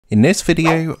In this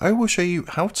video, I will show you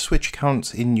how to switch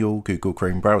accounts in your Google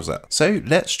Chrome browser. So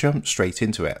let's jump straight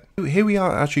into it. Here we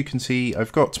are. As you can see,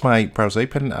 I've got my browser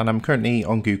open and I'm currently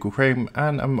on Google Chrome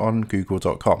and I'm on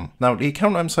google.com. Now the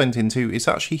account I'm signed into is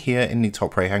actually here in the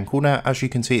top right hand corner. As you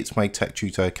can see, it's my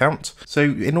TechTutor account. So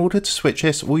in order to switch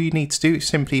this, all you need to do is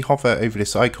simply hover over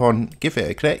this icon, give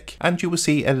it a click, and you will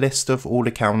see a list of all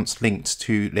accounts linked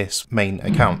to this main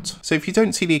account. So if you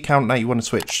don't see the account that you want to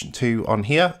switch to on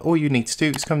here, all you need to do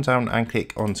is come down and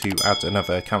click onto add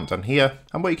another account down here,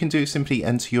 and what you can do is simply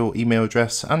enter your email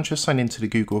address and just sign into the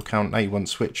Google account that you want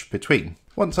to switch between.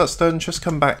 Once that's done, just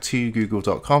come back to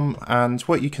google.com, and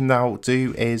what you can now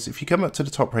do is if you come up to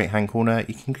the top right hand corner,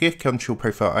 you can click onto your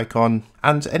profile icon,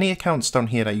 and any accounts down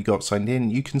here that you got signed in,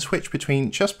 you can switch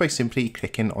between just by simply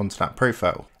clicking onto that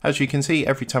profile. As you can see,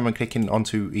 every time I'm clicking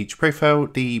onto each profile,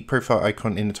 the profile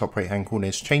icon in the top right hand corner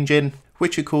is changing,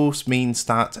 which of course means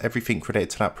that everything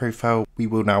related to that profile we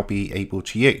will now be able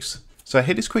to use. So I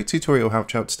hope this quick tutorial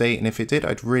helped you out today, and if it did,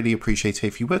 I'd really appreciate it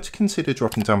if you were to consider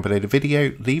dropping down below the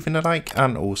video, leaving a like,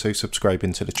 and also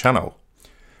subscribing to the channel.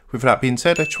 With that being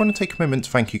said, I just want to take a moment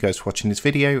to thank you guys for watching this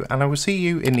video, and I will see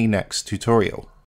you in the next tutorial.